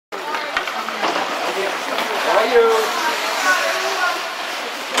By you.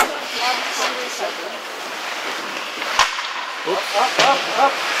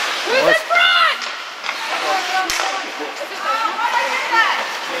 Up. Who's in front?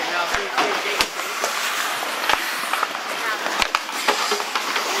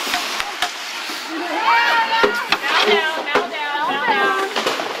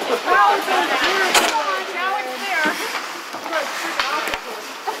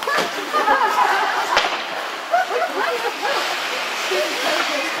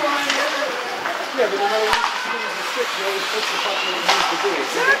 Yeah, but no matter what she uses the stick, she always puts the puck where it needs to be.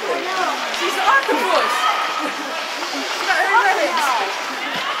 Exactly. She's an octopus. She's got her legs.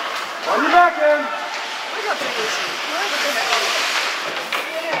 On your back end. Look how big is she?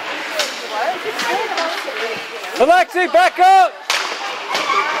 Alexi, back up!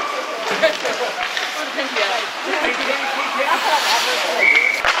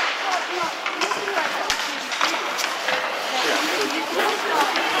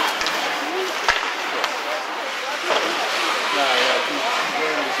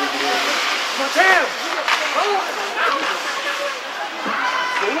 Damn!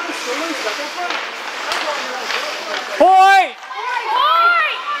 Point!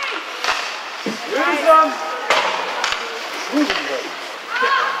 Use them!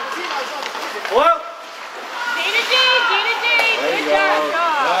 Hello? Dina D! There you Good go. job.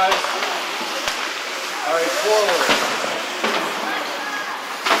 Nice. All right, forward.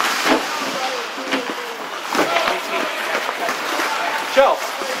 Chell.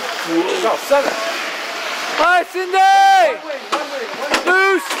 Go, 7. Hi, Cindy! One wing.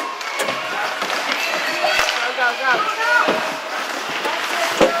 Loose!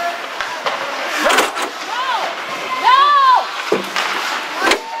 Go.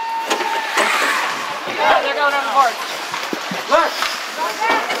 They're going on the horse. Left.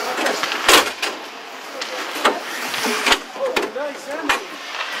 Oh, nice, Emily.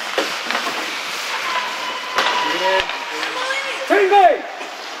 Tingley!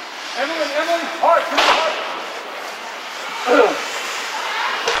 Emily, hard, come on, hard.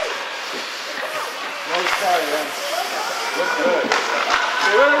 Nice try, man. Look good.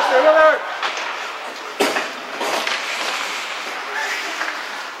 Stay with her.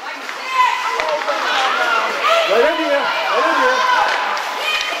 Right in here.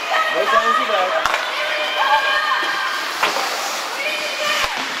 No time to back.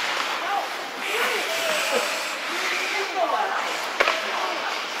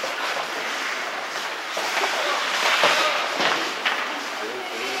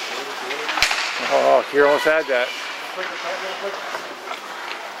 Oh, Ciara almost had that. Real quick.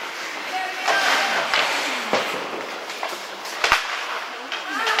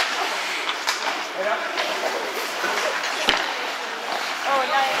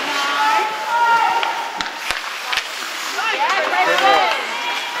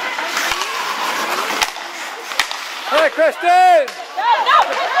 Hi, Kristen!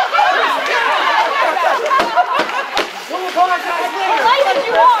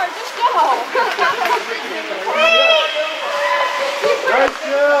 Nice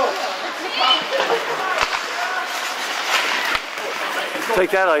kill.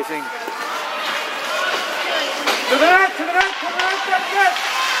 Take that icing. To the net, that's it.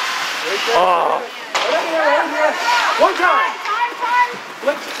 Oh. Right here. One time.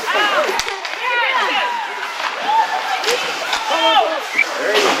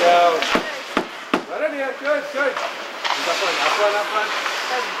 There you go. Right in here, good. He's up front.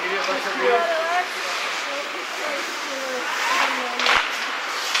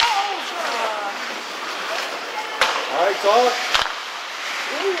 All right, talk.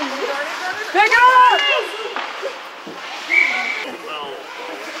 Pick it up!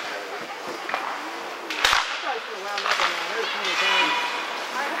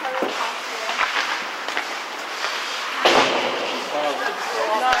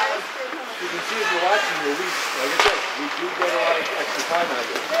 You can see if you're watching here, like I said, we do get a lot of extra time out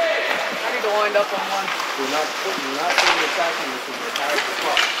of it. I need to wind up on one. We're not fully attacking this when we're tired of the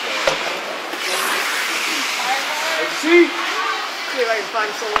puck. Let's see. See if I can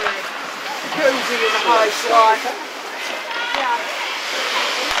find somewhere cozy in the high slot.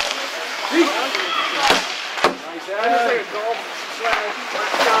 See? Nice I just like a golf swag.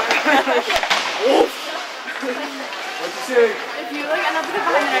 What's you say? If you like end up with a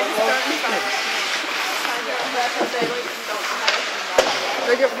behind and I just start in front.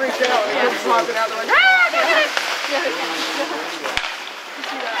 They get freaked out. They get swapping out. They're like, ah, get it! Yeah, they can.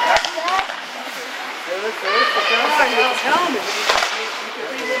 Helmet.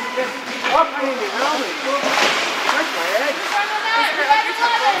 Up, I need your helmet. Touch my head.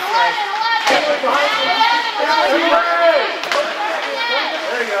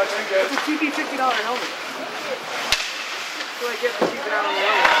 It's a cheapy $50 helmet. So I get to keep it out on the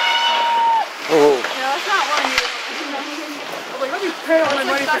helmet. Oh. No, it's not one you. I'm like, let me pay all my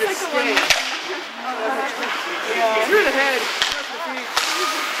money for this skate. Yeah. Through the head.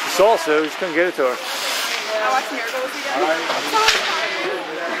 It's also, just couldn't get it to her. I watched Miracles again.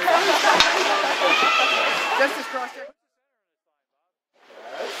 Just this cross check.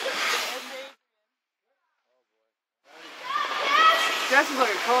 Jess is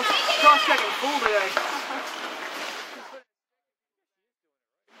like a cross-checking fool today.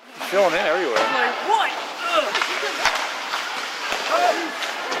 Filling in everywhere. I'm like, what?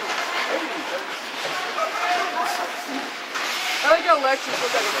 I like how Lexus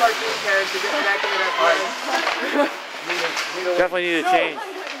looks like a cartoon character getting back into that play. Definitely need to change.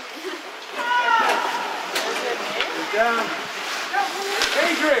 Down.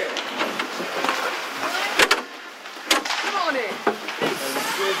 Adrian. Come on in. As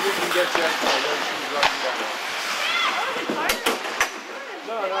soon as we can get Jess, I know she's running down.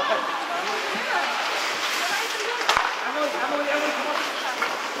 No. Emily, come on.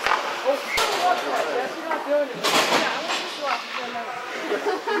 Oh, Jess, you're not doing it. Yeah, I want to just walk.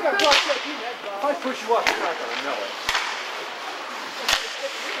 You got to cross-check you, that's If I push you up, you're not going to know it.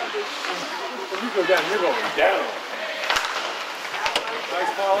 When you go down, you're going down.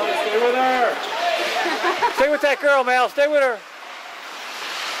 Nice, Paula. Stay with her. Stay with that girl, Mal. Stay with her.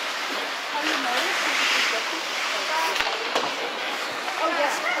 Oh,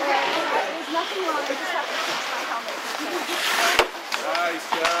 yes. There's nothing wrong. I just have to fix my helmet. Nice,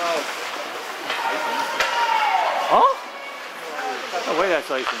 Joe. Huh? Oh, wait, that's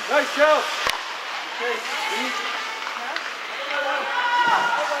icing. Nice, Joe. Okay, Steve.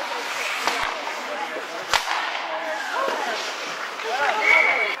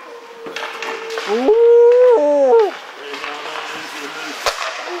 Ooh!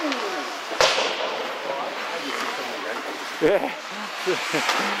 Yeah.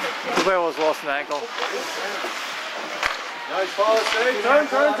 Somebody almost lost an ankle. Nice, Paula. Stay. Turn.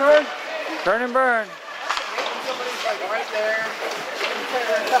 Turn and burn. Somebody's like right there.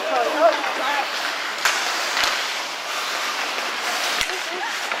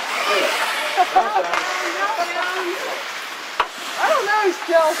 I don't know,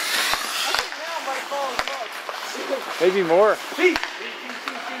 still. I think now I'm gonna fall in love. Maybe more. Feet.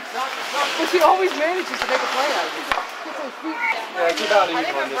 But she always manages to make a play out of it. Gets those feet. Yeah, it's about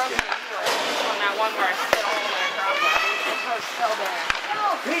even on this game. On that one where I sit all in and drop it. That's how it's fell down.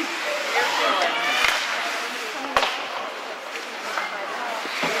 Feet.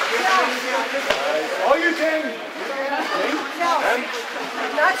 Nice. All you can.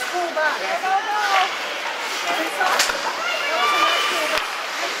 Not school back.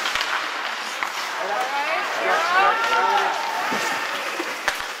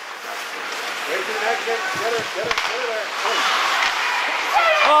 Wait for the next hit. Get her there.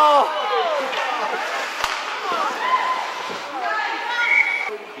 Oh!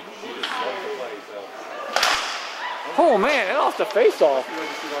 Oh man, that lost the face off.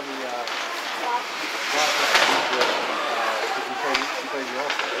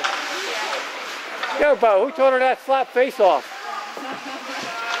 Yo, Bo, who told her that slap face off?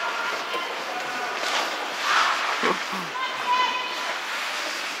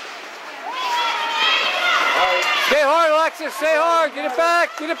 Stay hard, Alexis. Stay hard. Get it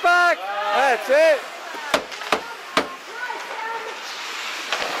back. Get it back. That's it.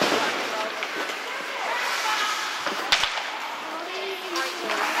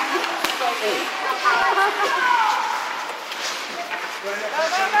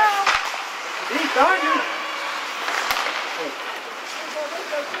 He's behind you.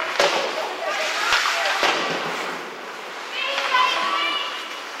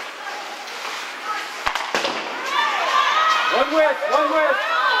 One with.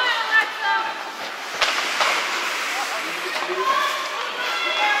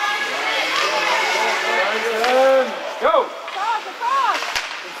 Go.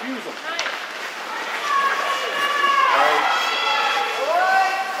 Confuse them.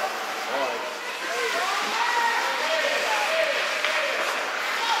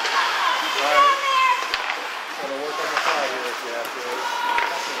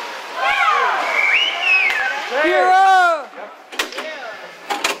 Ciara!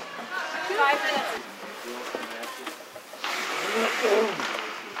 5 minutes.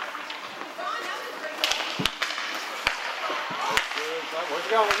 Where's it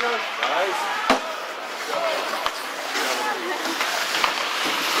going? Nice.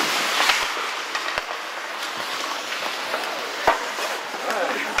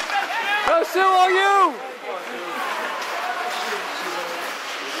 Go, Sue, on you!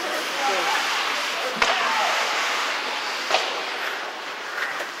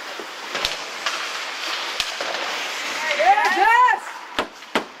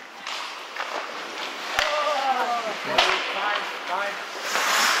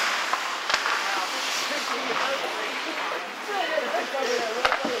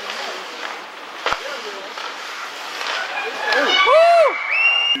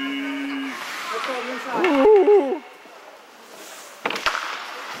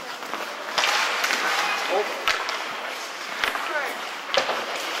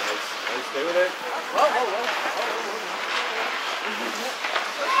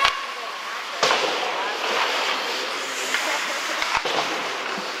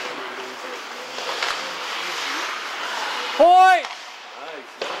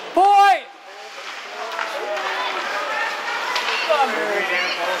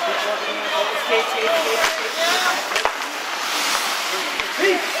 She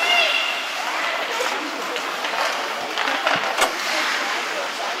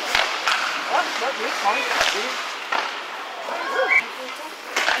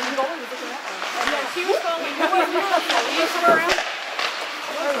was going. You were around.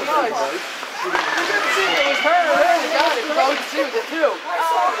 You couldn't see if it was her or her that got it, because all you could see was the two.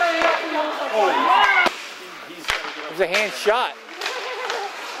 It was a hand shot.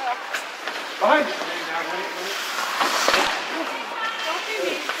 Behind you.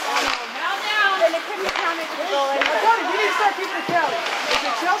 Then it couldn't count it to go in. I told you, we need to start keeping the tally. Is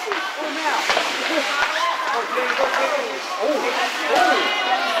it Chelsea or Mal?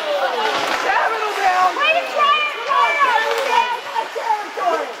 Capital down! Way to try it!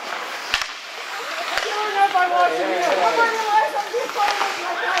 Territory! I don't know if I watched it. I'm going to realize I'm just playing with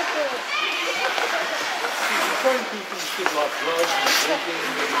my guys here. You're trying to keep these kids off drugs and drinking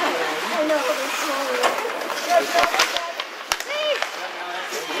and I know, they're smaller.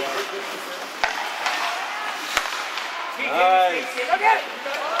 nice. Go get it!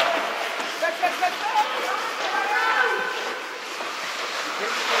 Back.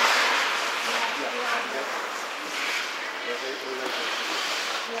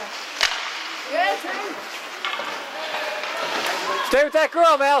 Yeah, turn. Stay with that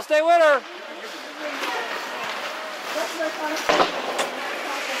girl, Mal. Stay with her.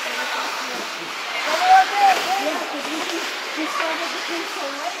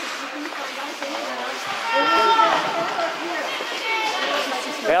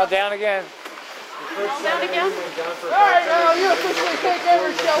 Mal down again. Down again. All right, now you officially take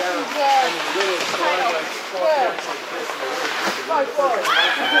over Chelsea's title. Yeah. By far.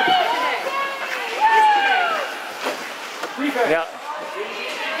 Yeah.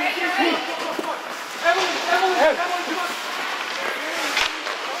 Evelyn, come on.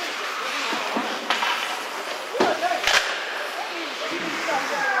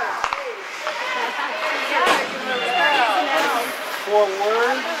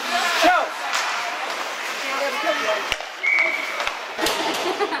 Forward. Show.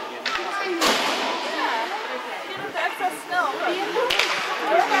 That's a snow.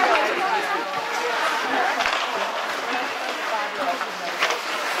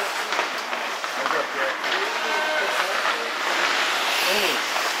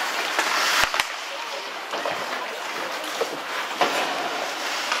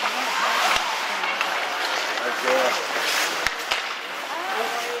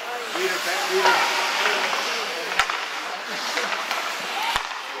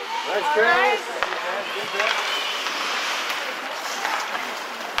 Nice Chris.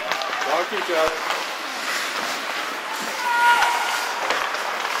 Walk each other.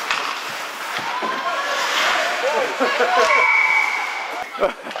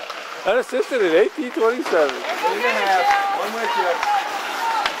 Unassisted at 18:27. 8.5. One with you.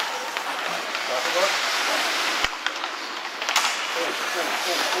 Drop it up.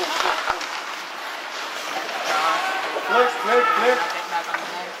 Flick.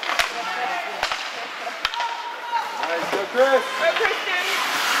 Nice, go Chris.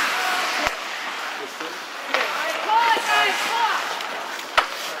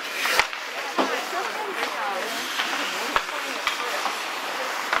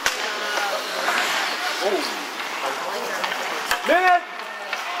 Minute!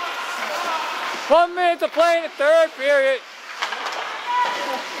 1 minute to play in the third period.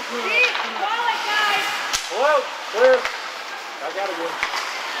 Pull out. Clear. I got it again.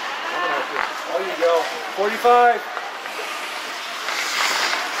 I'm gonna have to. There you go. 45.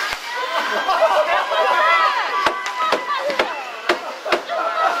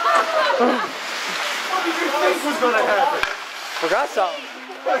 What did you think was gonna happen? Forgot something.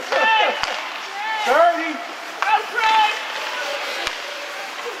 30.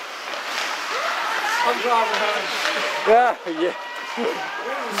 I'm driving home. Yeah.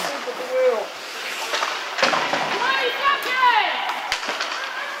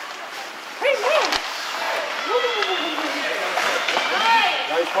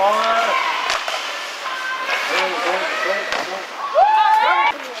 Nice ball.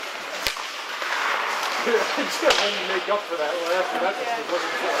 I just got home to make up for that last message I was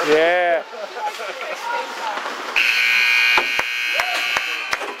looking for. Yeah.